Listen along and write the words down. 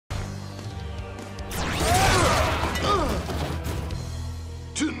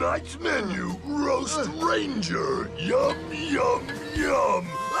Tonight's menu, Roast Ranger. Yum, yum, yum.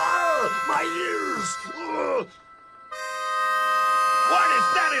 Ah, my ears. What is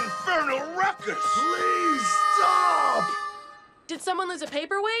that infernal ruckus? Please stop. Did someone lose a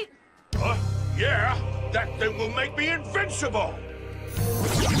paperweight? Yeah, that thing will make me invincible.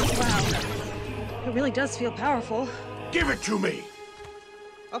 Wow. It really does feel powerful. Give it to me.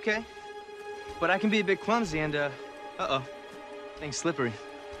 Okay. But I can be a bit clumsy and, uh-oh. Thing's slippery.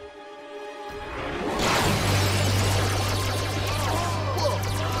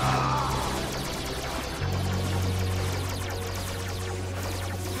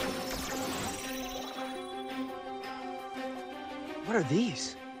 What are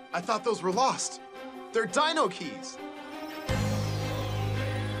these? I thought those were lost. They're Dino keys.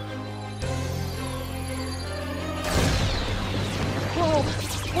 Whoa,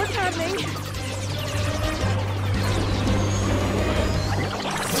 what's happening?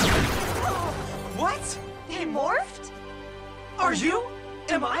 What? They morphed? Are you?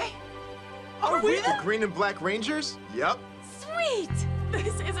 Am I? Are we The Green and Black Rangers? Yep. Sweet!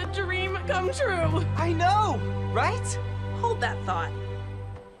 This is a dream come true. I know, right? Hold that thought.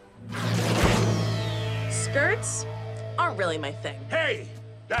 Skirts aren't really my thing. Hey,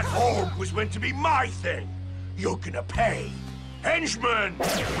 that home was meant to be my thing. You're gonna pay. Henchman!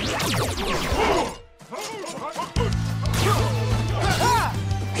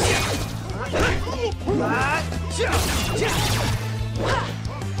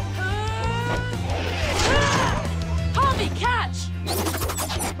 Harvey, catch!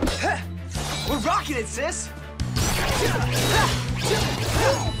 We're rocking it, sis!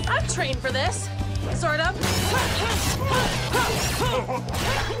 I've trained for this. Sort of.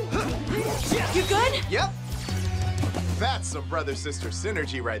 You good? Yep. That's some brother-sister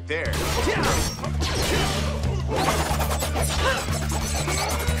synergy right there.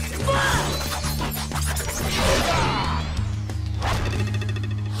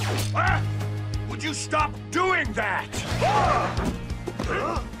 Would you stop doing that?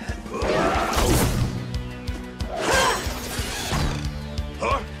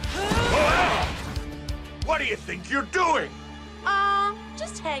 What do you think you're doing?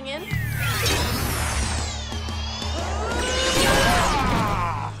 Just hanging.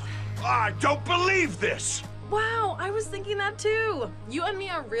 I don't believe this! Wow, I was thinking that too. You and me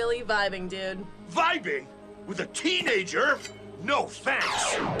are really vibing, dude. Vibing? With a teenager? No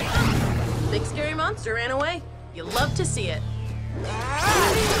thanks. Big scary monster ran away. You love to see it.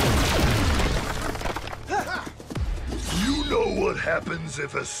 You know what happens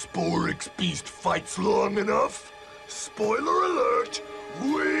if a Sporix beast fights long enough? Spoiler alert,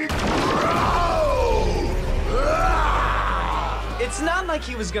 we grow! It's not like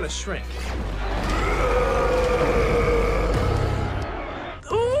he was gonna shrink.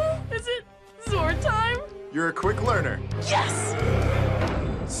 Ooh, is it Zord time? You're a quick learner. Yes!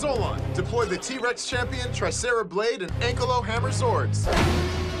 Solon, deploy the T-Rex Champion, Tricera Blade, and Ankylo Hammer swords.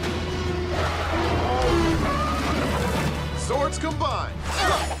 Swords combined.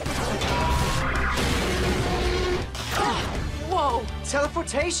 Whoa!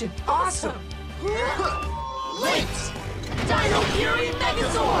 Teleportation! Awesome! Linked! Dino Fury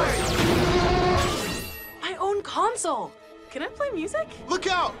Megazord! I own console. Can I play music? Look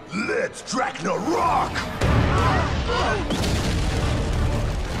out! Let's Drachna rock!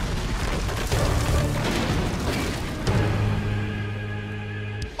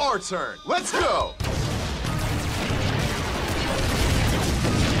 Our turn. Let's go!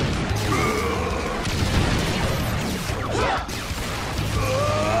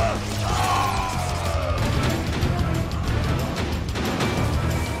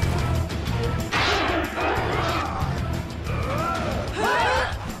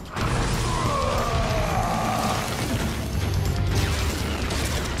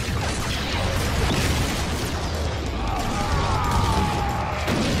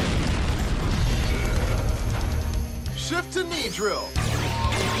 Shift to knee drill.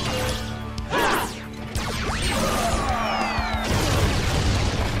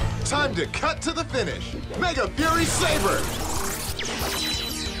 Time to cut to the finish. Mega Fury Saber.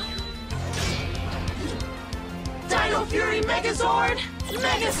 Dino Fury Megazord!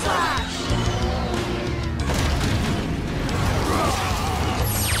 Mega Slash!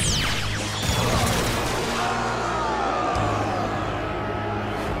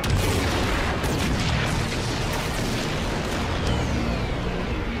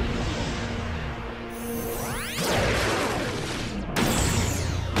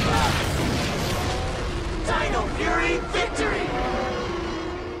 Dino Fury victory!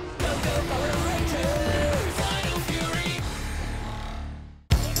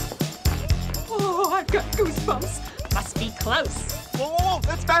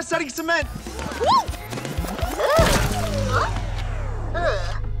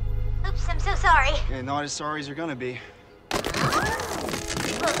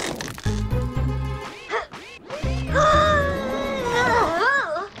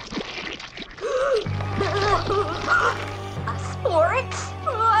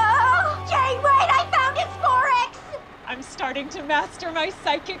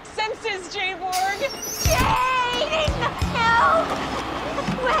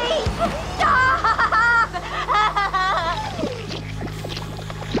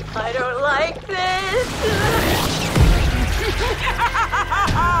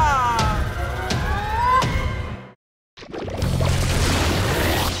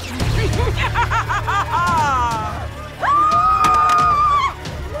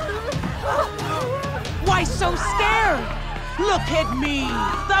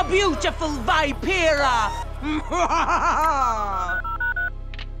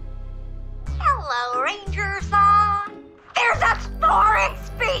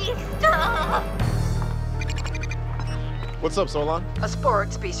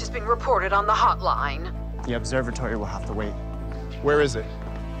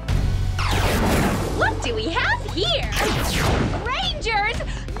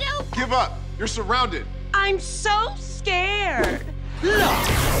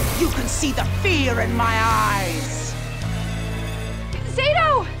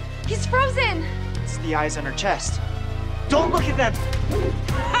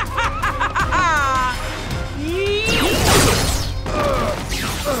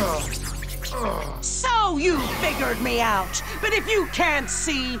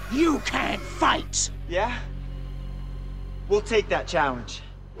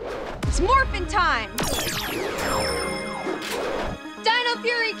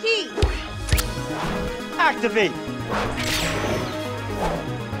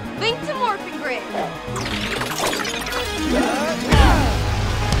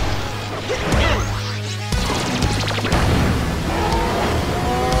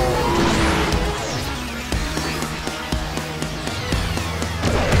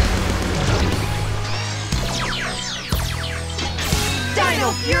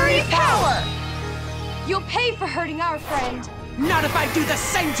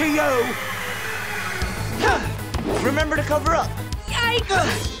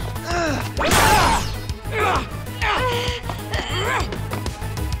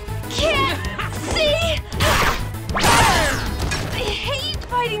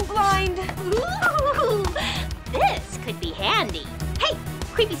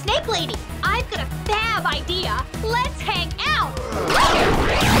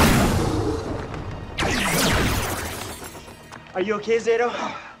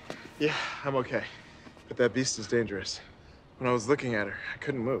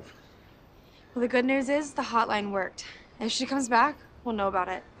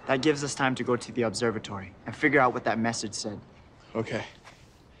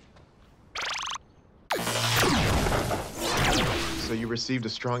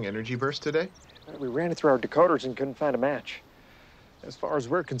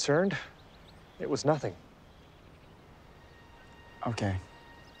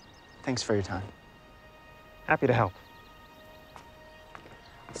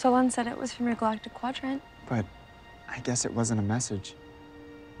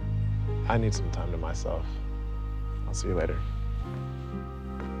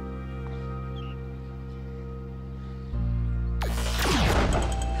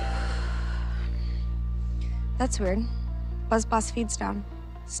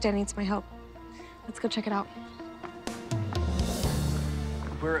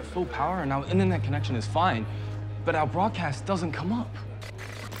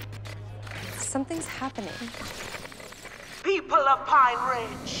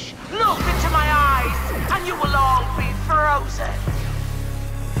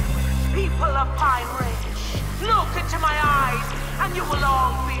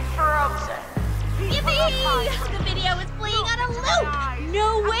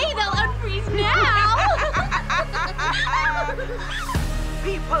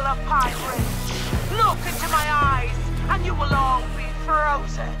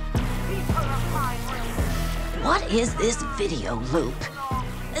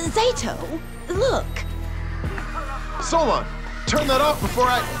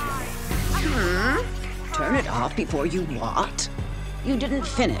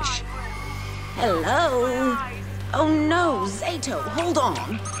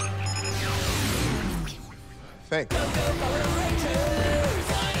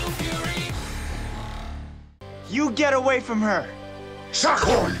 You get away from her.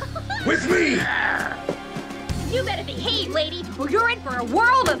 Shockhorn, with me! You better behave, lady, or you're in for a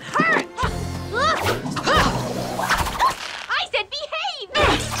world of hurt! I said behave!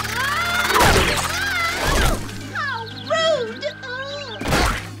 How rude!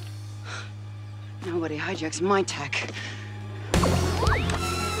 Nobody hijacks my tech.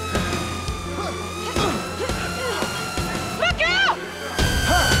 Look out!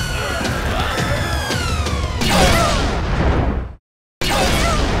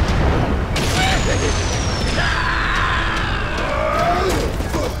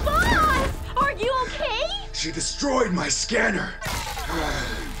 Boss! Are you okay? She destroyed my scanner.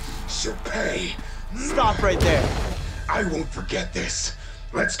 She'll pay. Stop right there. I won't forget this.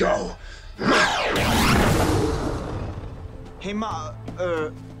 Let's go. Hey, Mel.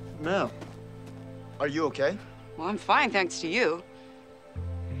 Are you okay? Well, I'm fine, thanks to you.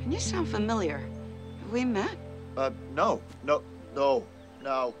 And you sound familiar. Have we met? No.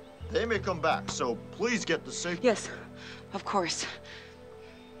 Now, they may come back, so please get the safety. Yes, of course.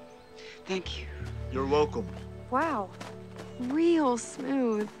 Thank you. You're welcome. Wow. Real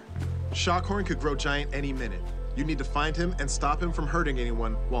smooth. Shockhorn could grow giant any minute. You need to find him and stop him from hurting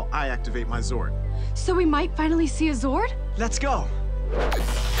anyone while I activate my Zord. So we might finally see a Zord? Let's go.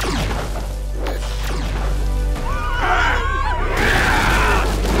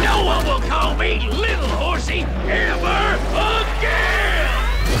 No one will call me Little Horsey ever again!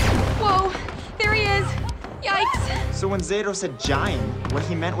 Whoa, there he is. Yikes. So when Zato said giant, what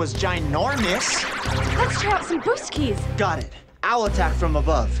he meant was ginormous. Let's try out some boost keys. Got it. I'll attack from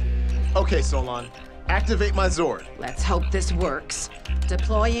above. Okay, Solon. Activate my Zord. Let's hope this works.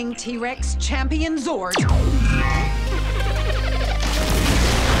 Deploying T-Rex Champion Zord.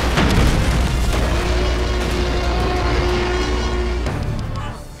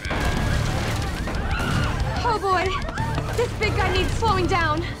 Oh boy, this big guy needs slowing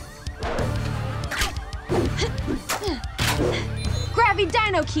down. Gravity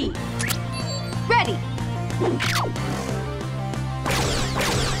Dino key. Ready.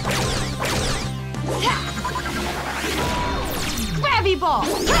 Gravity ball.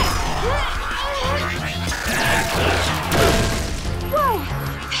 Whoa,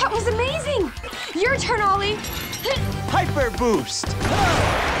 that was amazing. Your turn, Ollie. Hyper boost.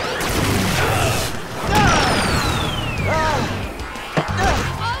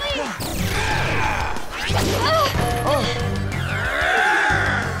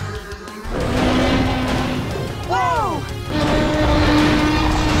 Whoa!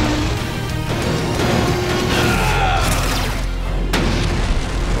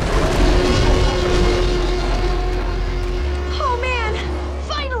 Oh man!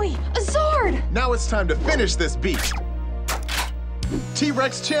 Finally! A Zord! Now it's time to finish this beast.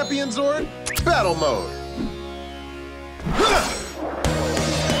 T-Rex Champion Zord, battle mode.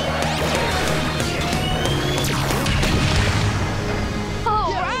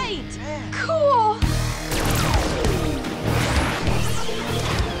 All right! Cool!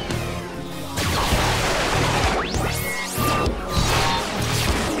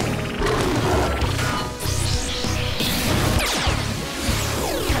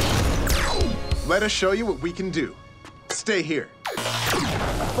 Let us show you what we can do. Stay here.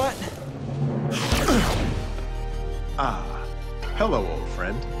 But... Ah, hello, old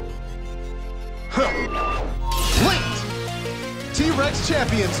friend. Linked! T-Rex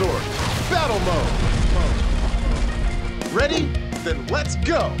Champion Zord, battle mode. Ready? Then let's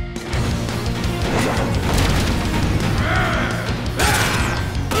go!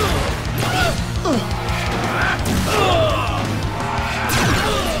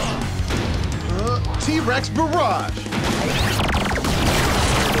 T-Rex Barrage!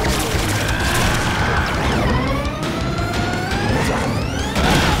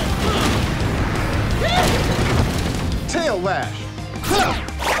 Tail Lash!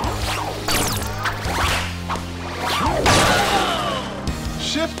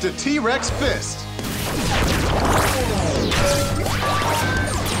 Shift to T-Rex Fist!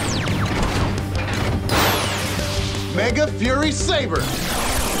 Mega Fury Saber!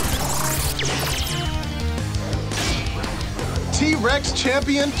 T-Rex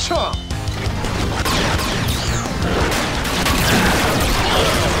Champion Chomp!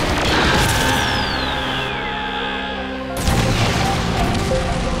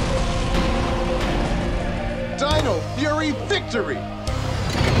 Dino Fury Victory!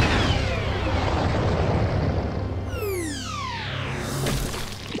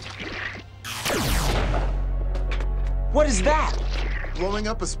 What is that? Blowing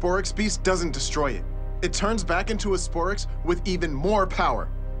up a Sporix beast doesn't destroy it. It turns back into a Sporix with even more power.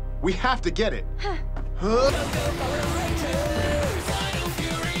 We have to get it.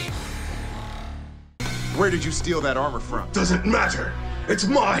 Where did you steal that armor from? Doesn't matter. It's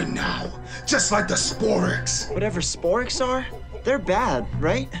mine now. Just like the Sporix. Whatever Sporix are, they're bad,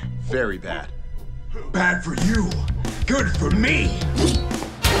 right? Very bad. Bad for you. Good for me.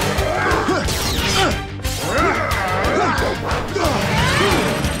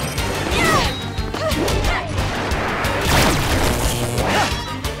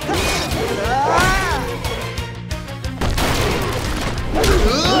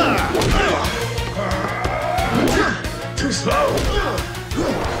 Too slow.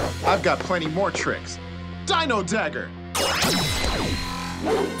 I've got plenty more tricks. Dino Dagger.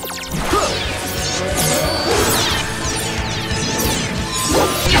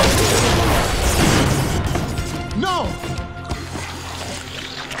 No!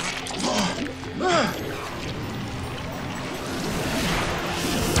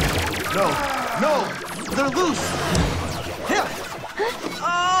 No! They're loose! Here!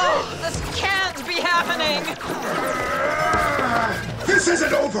 Oh, this can't be happening! This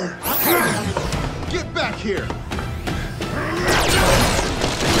isn't over! Get back here!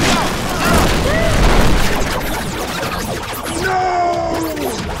 No!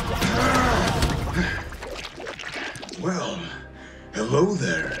 Well, hello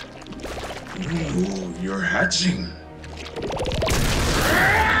there. Ooh, you're hatching.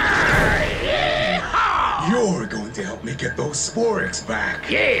 You're going to help me get those Sporix back.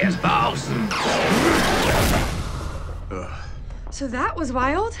 Yes, boss. So that was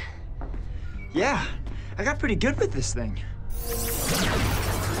wild. Yeah, I got pretty good with this thing.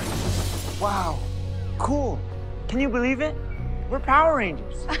 Wow, cool. Can you believe it? We're Power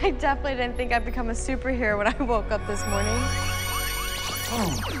Rangers. I definitely didn't think I'd become a superhero when I woke up this morning. Oh.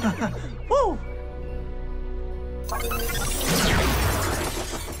 Woo!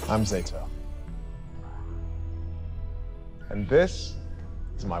 I'm Zato. And this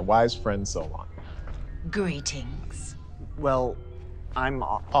is my wise friend Solon. Greetings. Well, I'm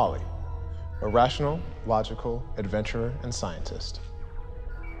Ollie, a rational, logical adventurer and scientist.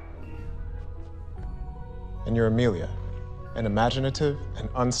 And you're Amelia, an imaginative and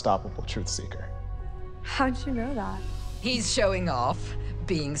unstoppable truth seeker. How'd you know that? He's showing off.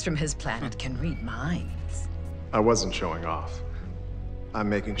 Beings from his planet can read minds. I wasn't showing off. I'm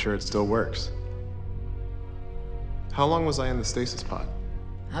making sure it still works. How long was I in the stasis pod?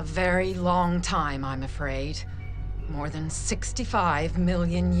 A very long time, I'm afraid. More than 65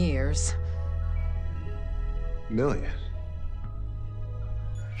 million years. Million?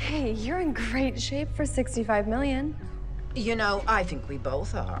 Hey, you're in great shape for 65 million. You know, I think we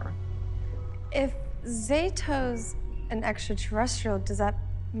both are. If Zato's an extraterrestrial, does that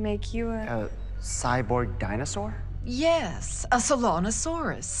make you a cyborg dinosaur? Yes, a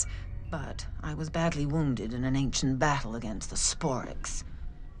Solanosaurus. But I was badly wounded in an ancient battle against the Sporix.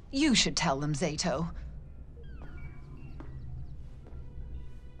 You should tell them, Zato.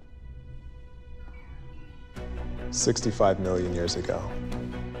 "65 million years ago,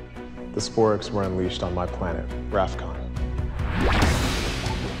 the Sporix were unleashed on my planet, Rafcon.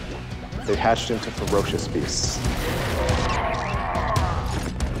 They hatched into ferocious beasts.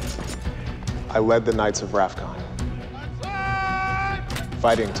 I led the Knights of Rafcon,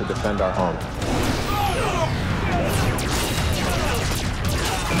 fighting to defend our home.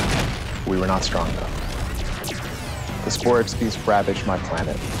 We were not strong enough. The Sporix beasts ravaged my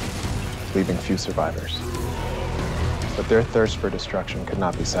planet, leaving few survivors. But their thirst for destruction could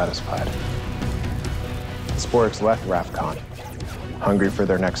not be satisfied. The Sporix left Rafcon, hungry for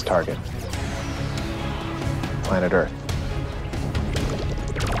their next target, planet Earth.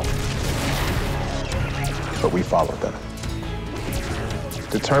 But we followed them.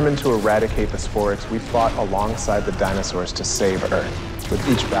 Determined to eradicate the Sporix, we fought alongside the dinosaurs to save Earth. With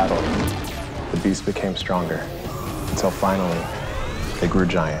each battle, the beasts became stronger, until finally, they grew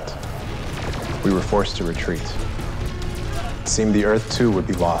giant. We were forced to retreat. It seemed the Earth too would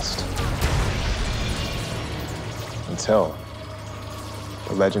be lost. Until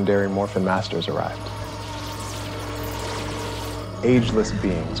the legendary Morphin Masters arrived. Ageless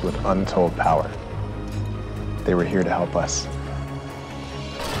beings with untold power. They were here to help us.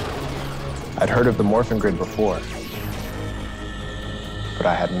 I'd heard of the Morphin Grid before, but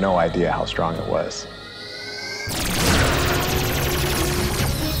I had no idea how strong it was.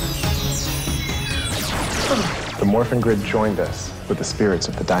 The Morphin Grid joined us with the spirits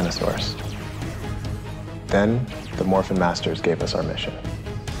of the dinosaurs. Then, the Morphin Masters gave us our mission.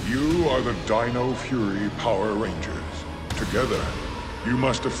 You are the Dino Fury Power Rangers. Together, you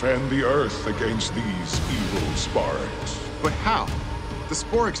must defend the Earth against these evil Sporix. But how? The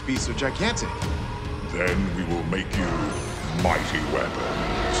Sporix beasts are gigantic. Then we will make you mighty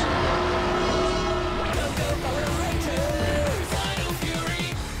weapons.